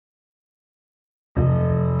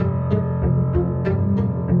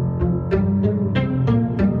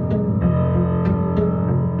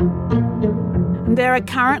There are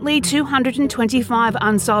currently 225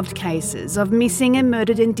 unsolved cases of missing and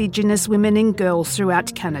murdered Indigenous women and girls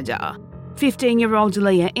throughout Canada. 15-year-old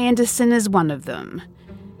Leah Anderson is one of them.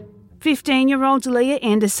 15-year-old Leah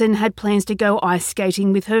Anderson had plans to go ice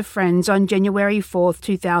skating with her friends on January 4,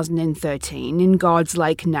 2013 in God's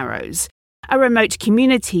Lake Narrows, a remote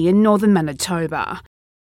community in northern Manitoba.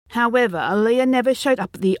 However, Leah never showed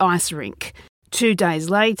up at the ice rink. 2 days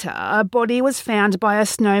later, a body was found by a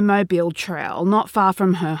snowmobile trail not far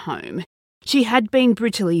from her home. She had been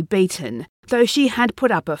brutally beaten, though she had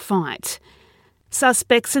put up a fight.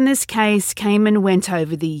 Suspects in this case came and went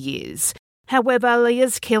over the years. However,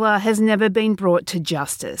 Leah's killer has never been brought to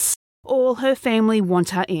justice. All her family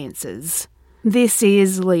want are answers. This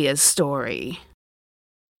is Leah's story.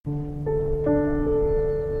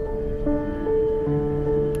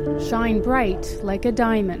 Shine bright like a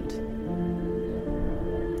diamond.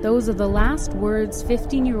 Those are the last words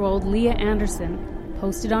 15-year-old Leah Anderson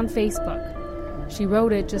posted on Facebook. She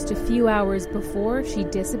wrote it just a few hours before she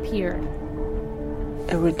disappeared.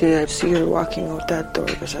 Every day I see her walking out that door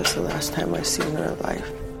because that's the last time I've seen her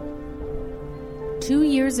alive. 2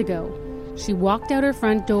 years ago, she walked out her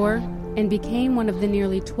front door and became one of the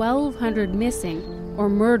nearly 1,200 missing or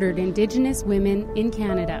murdered Indigenous women in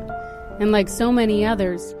Canada. And like so many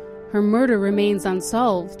others, her murder remains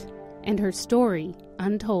unsolved and her story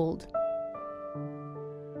untold.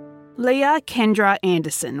 Leah Kendra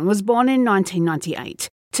Anderson was born in 1998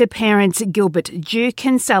 to parents Gilbert Duke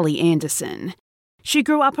and Sally Anderson. She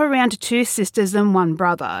grew up around 2 sisters and 1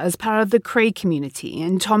 brother as part of the Cree community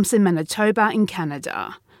in Thompson, Manitoba in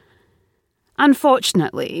Canada.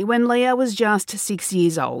 Unfortunately, when Leah was just 6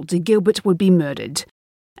 years old, Gilbert would be murdered.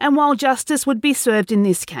 And while justice would be served in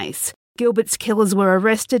this case, Gilbert's killers were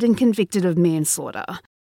arrested and convicted of manslaughter.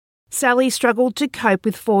 Sally struggled to cope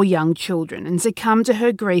with 4 young children and succumbed to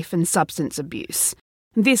her grief and substance abuse.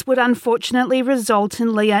 This would unfortunately result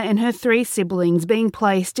in Leah and her 3 siblings being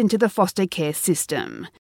placed into the foster care system.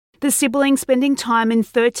 The siblings spending time in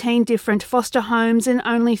 13 different foster homes in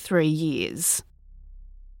only 3 years.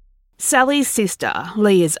 Sally's sister,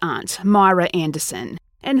 Leah's aunt, Myra Anderson,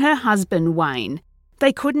 and her husband, Wayne,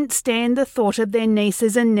 they couldn't stand the thought of their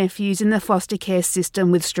nieces and nephews in the foster care system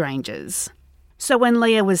with strangers. So when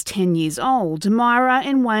Leah was 10 years old, Myra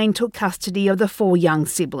and Wayne took custody of the 4 young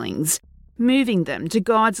siblings, moving them to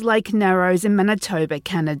God's Lake Narrows in Manitoba,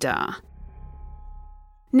 Canada.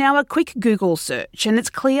 Now a quick Google search and it's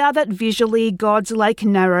clear that visually God's Lake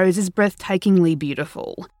Narrows is breathtakingly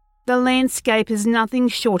beautiful. The landscape is nothing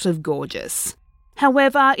short of gorgeous.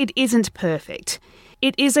 However, it isn't perfect.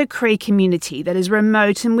 It is a Cree community that is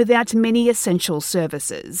remote and without many essential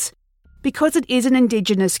services. Because it is an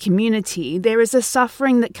Indigenous community, there is a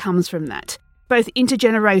suffering that comes from that, both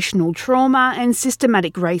intergenerational trauma and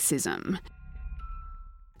systematic racism.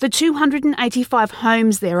 The 285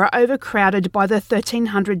 homes there are overcrowded by the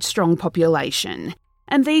 1,300-strong population,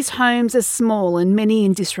 and these homes are small and many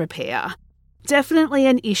in disrepair. Definitely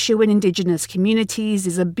an issue in Indigenous communities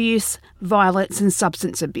is abuse, violence and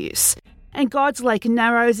substance abuse, and God's Lake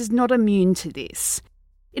Narrows is not immune to this.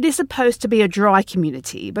 It is supposed to be a dry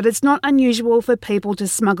community, but it's not unusual for people to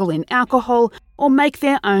smuggle in alcohol or make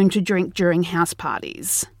their own to drink during house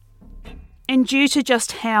parties. And due to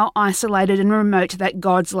just how isolated and remote that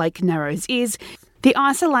God's Lake Narrows is, the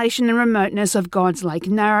isolation and remoteness of God's Lake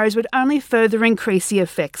Narrows would only further increase the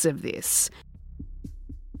effects of this.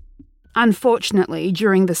 Unfortunately,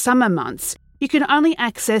 during the summer months, you can only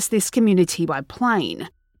access this community by plane.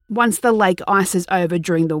 Once the lake ices over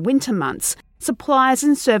during the winter months, supplies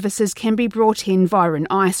and services can be brought in via an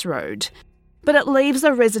ice road. But it leaves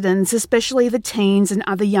the residents, especially the teens and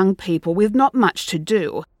other young people, with not much to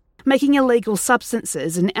do, making illegal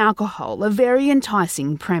substances and alcohol a very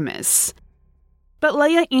enticing premise. But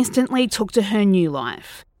Leah instantly took to her new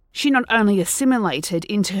life. She not only assimilated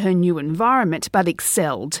into her new environment, but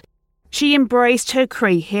excelled. She embraced her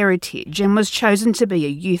Cree heritage and was chosen to be a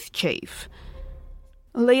youth chief.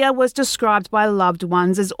 Leah was described by loved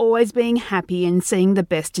ones as always being happy and seeing the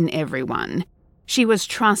best in everyone. She was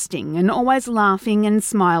trusting and always laughing and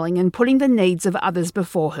smiling and putting the needs of others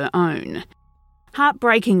before her own.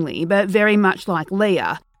 Heartbreakingly, but very much like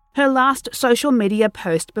Leah, her last social media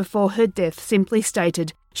post before her death simply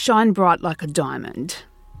stated, "Shine bright like a diamond."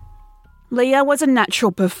 Leah was a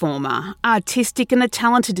natural performer, artistic and a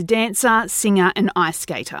talented dancer, singer and ice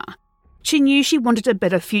skater. She knew she wanted a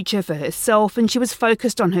better future for herself and she was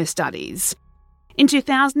focused on her studies. In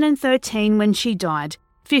 2013, when she died,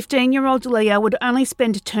 15-year-old Leah would only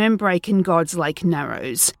spend term break in God's Lake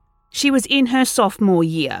Narrows. She was in her sophomore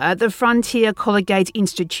year at the Frontier Collegiate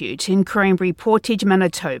Institute in Cranberry Portage,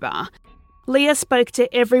 Manitoba. Leah spoke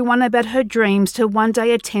to everyone about her dreams to one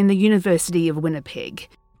day attend the University of Winnipeg.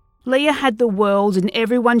 Leah had the world and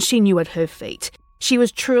everyone she knew at her feet. She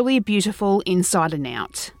was truly beautiful inside and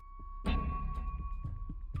out.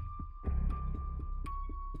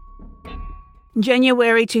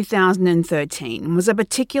 January 2013 was a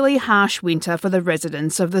particularly harsh winter for the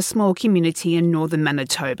residents of the small community in northern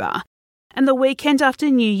Manitoba, and the weekend after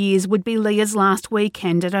New Year's would be Leah's last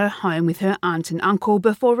weekend at her home with her aunt and uncle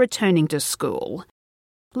before returning to school.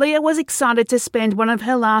 Leah was excited to spend one of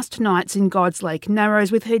her last nights in God's Lake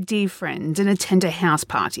Narrows with her dear friend and attend a house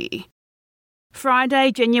party.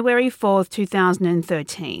 Friday, January 4th,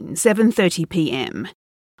 2013, 7:30pm.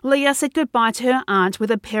 Leah said goodbye to her aunt with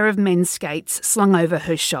a pair of men's skates slung over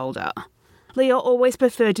her shoulder. Leah always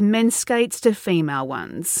preferred men's skates to female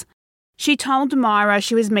ones. She told Myra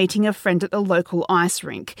she was meeting a friend at the local ice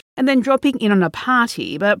rink and then dropping in on a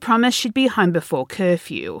party, but promised she'd be home before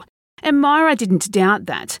curfew. And Myra didn't doubt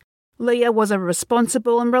that. Leah was a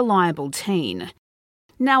responsible and reliable teen.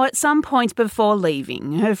 Now, at some point before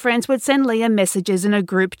leaving, her friends would send Leah messages in a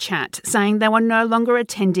group chat saying they were no longer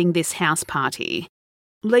attending this house party.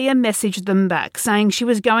 Leah messaged them back saying she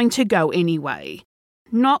was going to go anyway.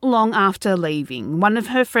 Not long after leaving, one of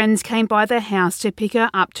her friends came by the house to pick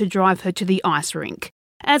her up to drive her to the ice rink.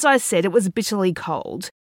 As I said, it was bitterly cold,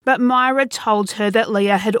 but Myra told her that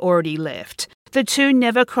Leah had already left, the two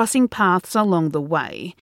never crossing paths along the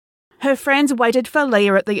way. Her friends waited for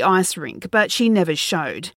Leah at the ice rink, but she never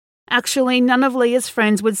showed. Actually, none of Leah's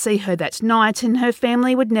friends would see her that night, and her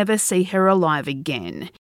family would never see her alive again.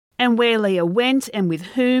 And where Leah went and with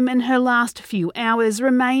whom in her last few hours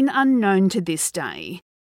remain unknown to this day.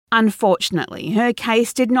 Unfortunately, her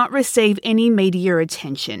case did not receive any media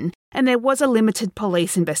attention, and there was a limited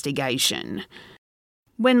police investigation.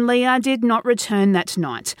 When Leah did not return that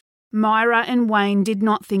night, Myra and Wayne did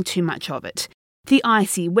not think too much of it. The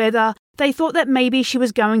icy weather, they thought that maybe she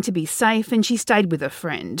was going to be safe and she stayed with a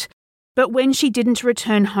friend. But when she didn't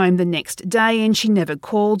return home the next day and she never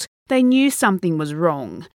called, they knew something was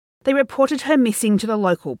wrong. They reported her missing to the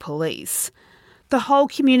local police. The whole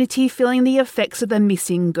community feeling the effects of the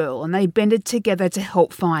missing girl, and they banded together to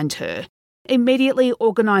help find her, immediately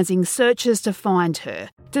organising searches to find her,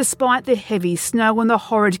 despite the heavy snow and the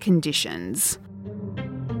horrid conditions.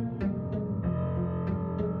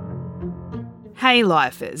 Hey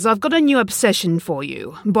lifers, I've got a new obsession for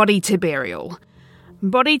you, Body to Burial.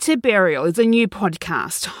 Body to Burial is a new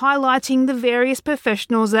podcast highlighting the various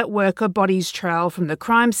professionals that work a body's trail from the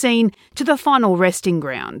crime scene to the final resting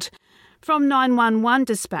ground. From 911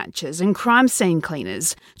 dispatchers and crime scene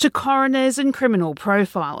cleaners to coroners and criminal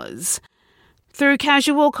profilers. Through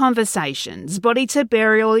casual conversations, Body to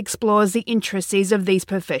Burial explores the intricacies of these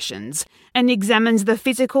professions and examines the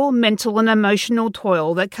physical, mental and emotional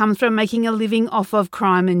toil that comes from making a living off of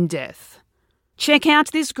crime and death. Check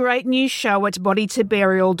out this great new show at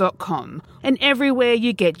bodytoburial.com and everywhere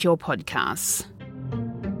you get your podcasts.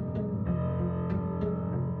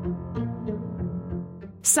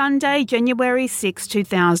 Sunday, January 6,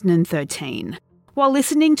 2013. While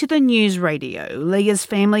listening to the news radio, Leah's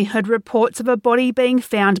family heard reports of a body being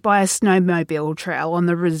found by a snowmobile trail on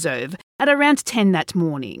the reserve at around 10 that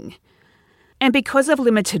morning. And because of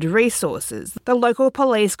limited resources, the local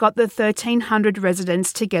police got the 1,300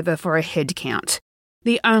 residents together for a head count.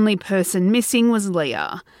 The only person missing was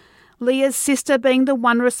Leah. Leah's sister being the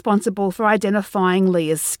one responsible for identifying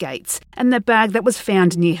Leah's skates and the bag that was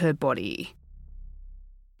found near her body.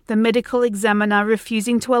 The medical examiner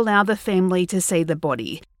refusing to allow the family to see the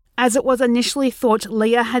body, as it was initially thought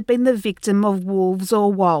Leah had been the victim of wolves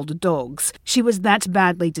or wild dogs. She was that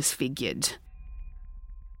badly disfigured.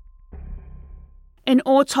 An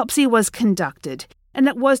autopsy was conducted, and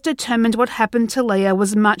it was determined what happened to Leah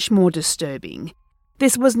was much more disturbing.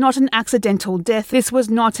 This was not an accidental death, this was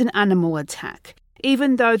not an animal attack,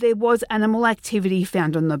 even though there was animal activity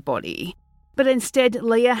found on the body. But instead,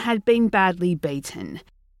 Leah had been badly beaten.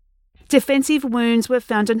 Defensive wounds were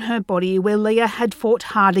found on her body where Leah had fought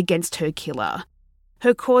hard against her killer.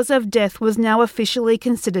 Her cause of death was now officially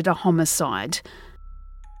considered a homicide.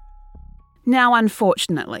 Now,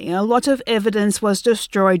 unfortunately, a lot of evidence was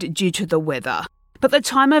destroyed due to the weather, but the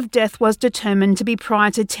time of death was determined to be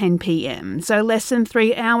prior to 10 p.m, so less than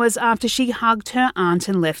 3 hours after she hugged her aunt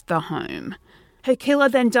and left the home. Her killer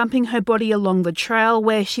then dumping her body along the trail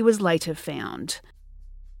where she was later found.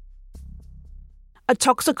 A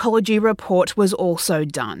toxicology report was also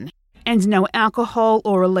done, and no alcohol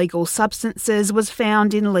or illegal substances was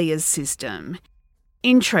found in Leah's system.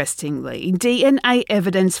 Interestingly, DNA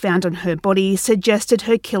evidence found on her body suggested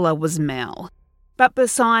her killer was male. But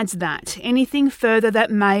besides that, anything further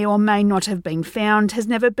that may or may not have been found has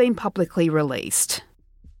never been publicly released.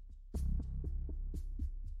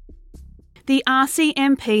 The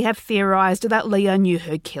RCMP have theorised that Leah knew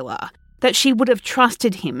her killer, that she would have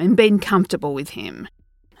trusted him and been comfortable with him.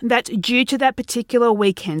 That due to that particular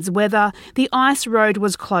weekend's weather, the ice road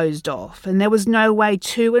was closed off and there was no way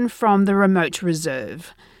to and from the remote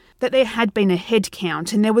reserve. That there had been a head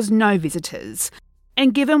count and there was no visitors.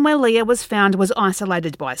 And given where Leah was found was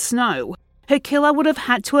isolated by snow, her killer would have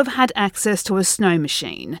had access to a snow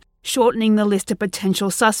machine, shortening the list of potential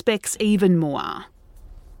suspects even more.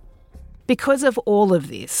 Because of all of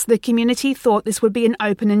this, the community thought this would be an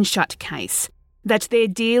open and shut case, that their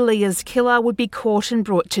dear Leah's killer would be caught and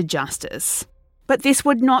brought to justice. But this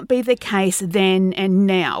would not be the case then and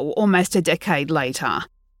now, almost a decade later.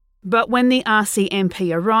 But when the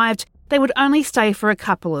RCMP arrived, they would only stay for a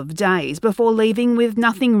couple of days before leaving with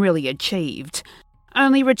nothing really achieved,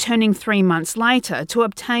 only returning 3 months later to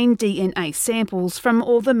obtain DNA samples from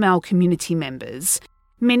all the male community members,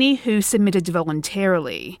 many who submitted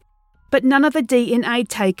voluntarily. But none of the DNA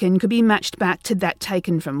taken could be matched back to that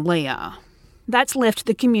taken from Leah. That's left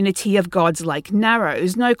the community of God's Lake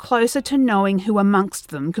Narrows no closer to knowing who amongst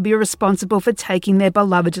them could be responsible for taking their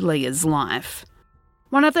beloved Leah's life.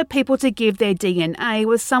 One of the people to give their DNA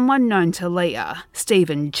was someone known to Leah,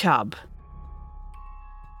 Stephen Chubb.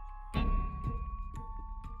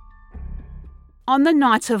 On the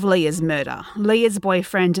night of Leah's murder, Leah's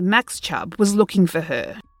boyfriend Max Chubb was looking for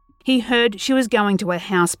her. He heard she was going to a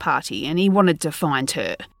house party and he wanted to find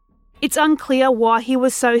her. It's unclear why he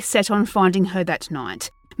was so set on finding her that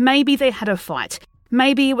night. Maybe they had a fight.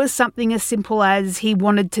 Maybe it was something as simple as he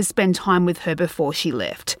wanted to spend time with her before she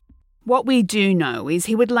left. What we do know is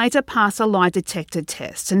he would later pass a lie detector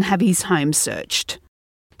test and have his home searched.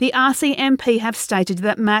 The RCMP have stated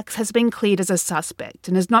that Max has been cleared as a suspect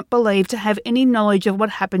and is not believed to have any knowledge of what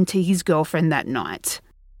happened to his girlfriend that night.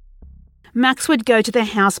 Max would go to the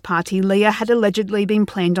house party Leah had allegedly been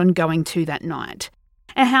planned on going to that night,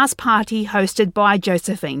 a house party hosted by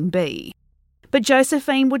Josephine B. But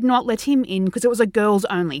Josephine would not let him in because it was a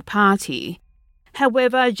girls-only party.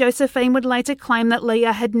 However, Josephine would later claim that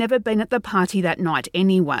Leah had never been at the party that night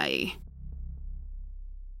anyway.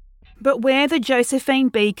 But where the Josephine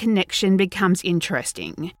B connection becomes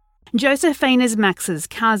interesting. Josephine is Max's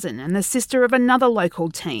cousin and the sister of another local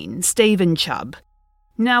teen, Stephen Chubb.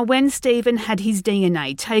 Now, when Stephen had his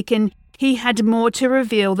DNA taken, he had more to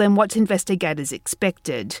reveal than what investigators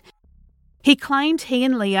expected. He claimed he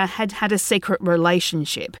and Leah had had a secret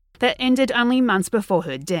relationship that ended only months before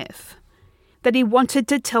her death. That he wanted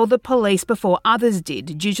to tell the police before others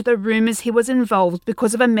did due to the rumours he was involved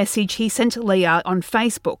because of a message he sent Leah on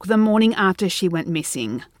Facebook the morning after she went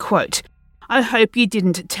missing. Quote, "I hope you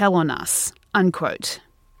didn't tell on us." Unquote.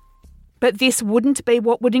 But this wouldn't be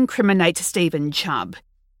what would incriminate Stephen Chubb.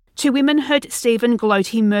 Two women heard Stephen gloat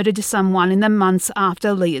he murdered someone in the months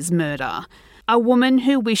after Leah's murder. A woman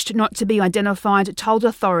who wished not to be identified told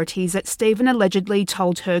authorities that Stephen allegedly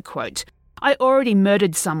told her, quote, "I already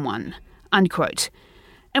murdered someone." Unquote.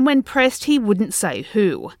 And when pressed, he wouldn't say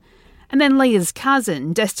who. And then Leah's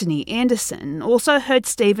cousin, Destiny Anderson, also heard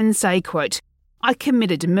Stephen say, quote, "I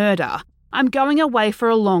committed murder. I'm going away for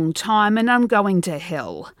a long time and I'm going to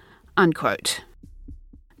hell." Unquote.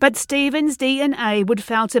 But Stephen's DNA would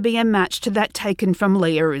fail to be a match to that taken from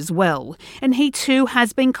Leah as well, and he too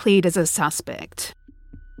has been cleared as a suspect.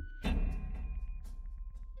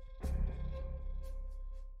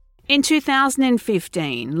 In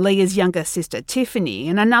 2015, Leah's younger sister Tiffany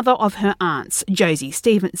and another of her aunts, Josie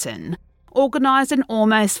Stevenson, organised an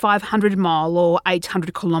almost 500-mile or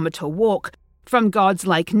 800-kilometre walk from God's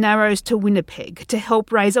Lake Narrows to Winnipeg to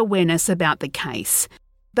help raise awareness about the case.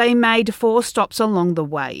 They made 4 stops along the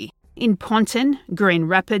way, in Ponton, Grand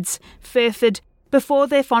Rapids, Fairford, before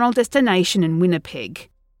their final destination in Winnipeg.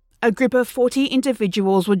 A group of 40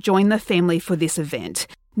 individuals would join the family for this event,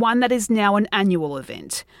 one that is now an annual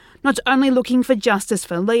event, not only looking for justice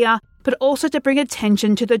for Leah, but also to bring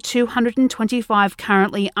attention to the 225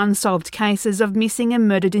 currently unsolved cases of missing and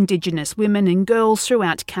murdered Indigenous women and girls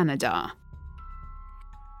throughout Canada.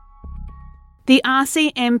 The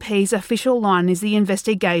RCMP's official line is the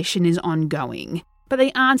investigation is ongoing, but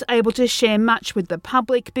they aren't able to share much with the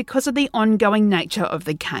public because of the ongoing nature of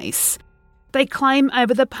the case. They claim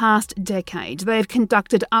over the past decade they have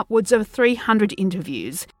conducted upwards of 300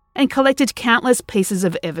 interviews and collected countless pieces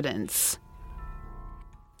of evidence.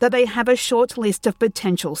 That they have a short list of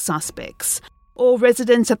potential suspects, all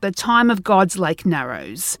residents at the time of God's Lake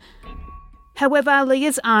Narrows. However,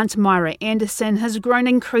 Leah's aunt Myra Anderson has grown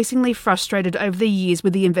increasingly frustrated over the years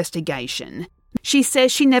with the investigation, She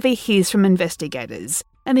says she never hears from investigators,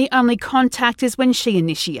 and the only contact is when she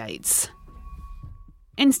initiates.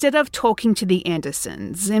 Instead of talking to the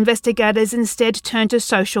Andersons, investigators instead turn to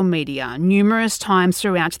social media numerous times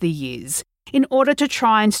throughout the years in order to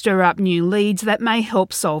try and stir up new leads that may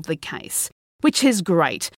help solve the case, which is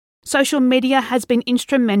great. Social media has been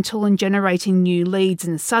instrumental in generating new leads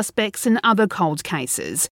and suspects in other cold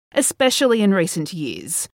cases, especially in recent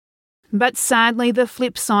years. But sadly, the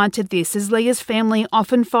flip side to this is Leah's family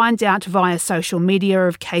often find out via social media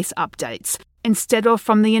of case updates, instead of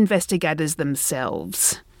from the investigators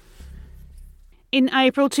themselves. In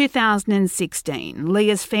April 2016,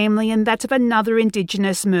 Leah's family and that of another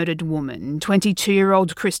Indigenous murdered woman,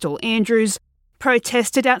 22-year-old Crystal Andrews,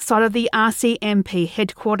 protested outside of the RCMP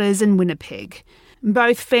headquarters in Winnipeg.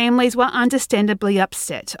 Both families were understandably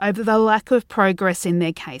upset over the lack of progress in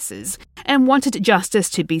their cases and wanted justice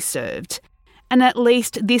to be served. And at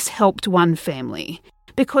least this helped one family,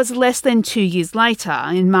 because less than 2 years later,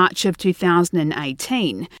 in March of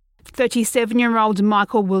 2018, 37-year-old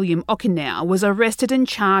Michael William Okinow was arrested and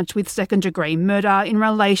charged with second-degree murder in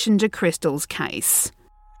relation to Crystal's case.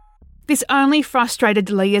 This only frustrated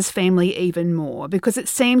Leah's family even more because it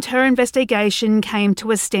seemed her investigation came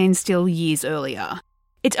to a standstill years earlier.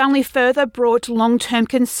 It only further brought long-term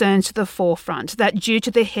concerns to the forefront that due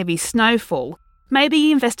to the heavy snowfall,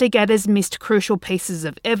 maybe investigators missed crucial pieces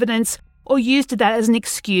of evidence or used that as an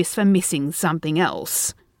excuse for missing something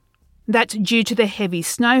else. That due to the heavy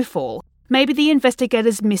snowfall, maybe the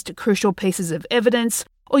investigators missed crucial pieces of evidence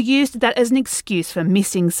or used that as an excuse for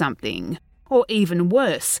missing something. Or even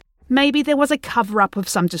worse, maybe there was a cover-up of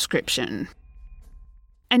some description.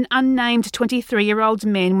 An unnamed 23-year-old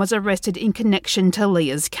man was arrested in connection to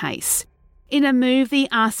Leah's case, in a move the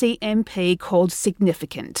RCMP called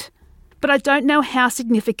significant. But I don't know how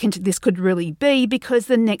significant this could really be because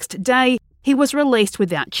the next day he was released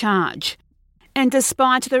without charge. And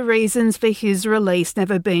despite the reasons for his release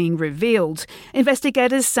never being revealed,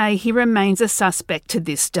 investigators say he remains a suspect to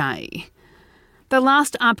this day. The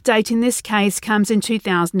last update in this case comes in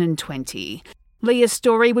 2020. Leah's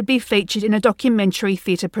story would be featured in a documentary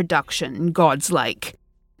theatre production, God's Lake.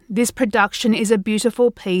 This production is a beautiful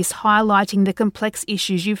piece highlighting the complex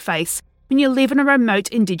issues you face when you live in a remote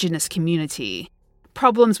Indigenous community.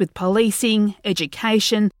 Problems with policing,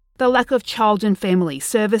 education, the lack of child and family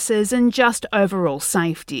services, and just overall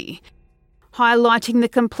safety. Highlighting the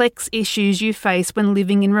complex issues you face when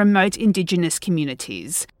living in remote Indigenous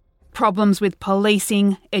communities. Problems with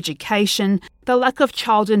policing, education, the lack of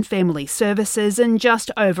child and family services, and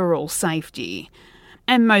just overall safety.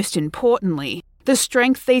 And most importantly, the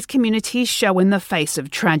strength these communities show in the face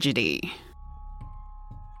of tragedy.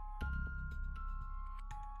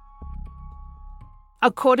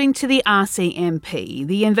 According to the RCMP,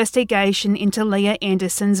 the investigation into Leah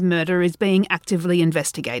Anderson's murder is being actively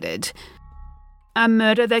investigated. A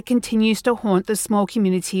murder that continues to haunt the small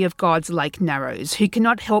community of God's Lake Narrows, who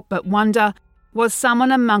cannot help but wonder, was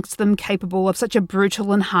someone amongst them capable of such a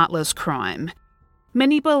brutal and heartless crime?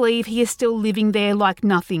 Many believe he is still living there like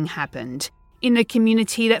nothing happened, in a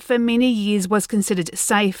community that for many years was considered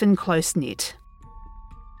safe and close-knit.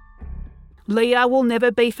 Leah will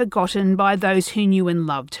never be forgotten by those who knew and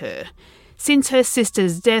loved her. Since her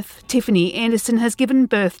sister's death, Tiffany Anderson has given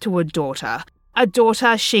birth to a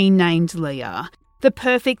daughter she named Leah, the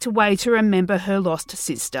perfect way to remember her lost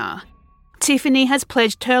sister. Tiffany has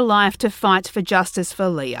pledged her life to fight for justice for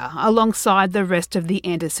Leah alongside the rest of the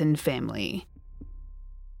Anderson family.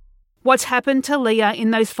 What happened to Leah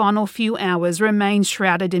in those final few hours remains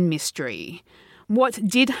shrouded in mystery. What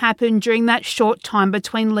did happen during that short time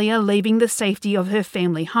between Leah leaving the safety of her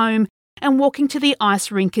family home and walking to the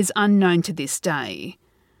ice rink is unknown to this day.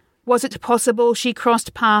 Was it possible she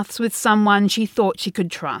crossed paths with someone she thought she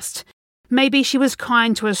could trust? Maybe she was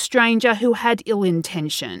kind to a stranger who had ill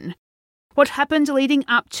intention. What happened leading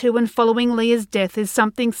up to and following Leah's death is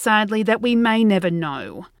something sadly that we may never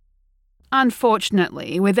know.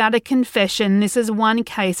 Unfortunately, without a confession, this is one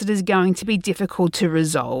case that is going to be difficult to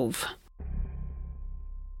resolve.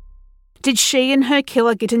 Did she and her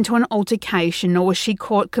killer get into an altercation, or was she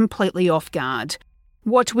caught completely off guard?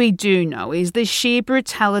 What we do know is the sheer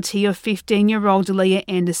brutality of 15-year-old Leah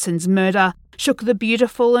Anderson's murder shook the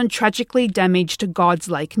beautiful and tragically damaged God's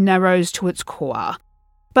Lake Narrows to its core.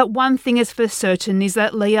 But one thing is for certain is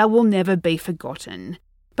that Leah will never be forgotten.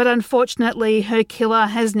 But unfortunately, her killer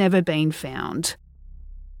has never been found.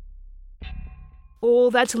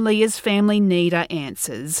 All that Leah's family need are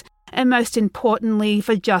answers, and most importantly,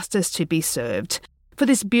 for justice to be served, for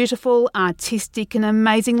this beautiful, artistic and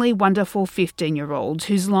amazingly wonderful 15-year-old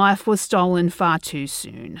whose life was stolen far too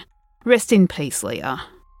soon. Rest in peace, Leah.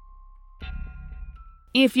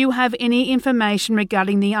 If you have any information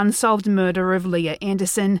regarding the unsolved murder of Leah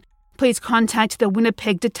Anderson, please contact the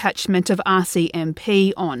Winnipeg Detachment of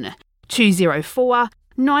RCMP on 204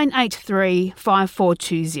 983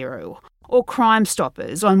 5420 or Crime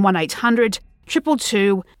Stoppers on 1800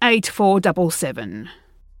 222 8477.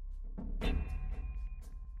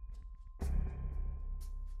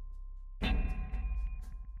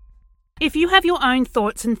 If you have your own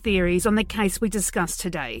thoughts and theories on the case we discussed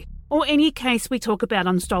today, or any case we talk about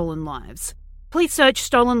on Stolen Lives, please search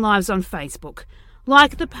Stolen Lives on Facebook,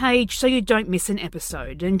 like the page so you don't miss an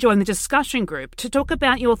episode, and join the discussion group to talk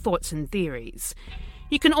about your thoughts and theories.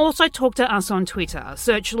 You can also talk to us on Twitter,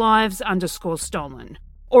 search lives_stolen,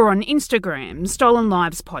 or on Instagram, Stolen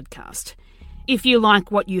Lives Podcast. If you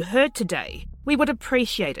like what you heard today, we would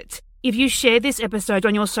appreciate it if you share this episode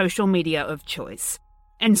on your social media of choice,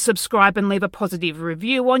 and subscribe and leave a positive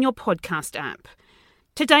review on your podcast app.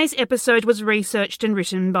 Today's episode was researched and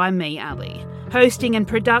written by me, Ali. Hosting and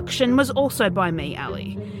production was also by me,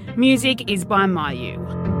 Ali. Music is by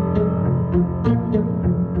Mayu.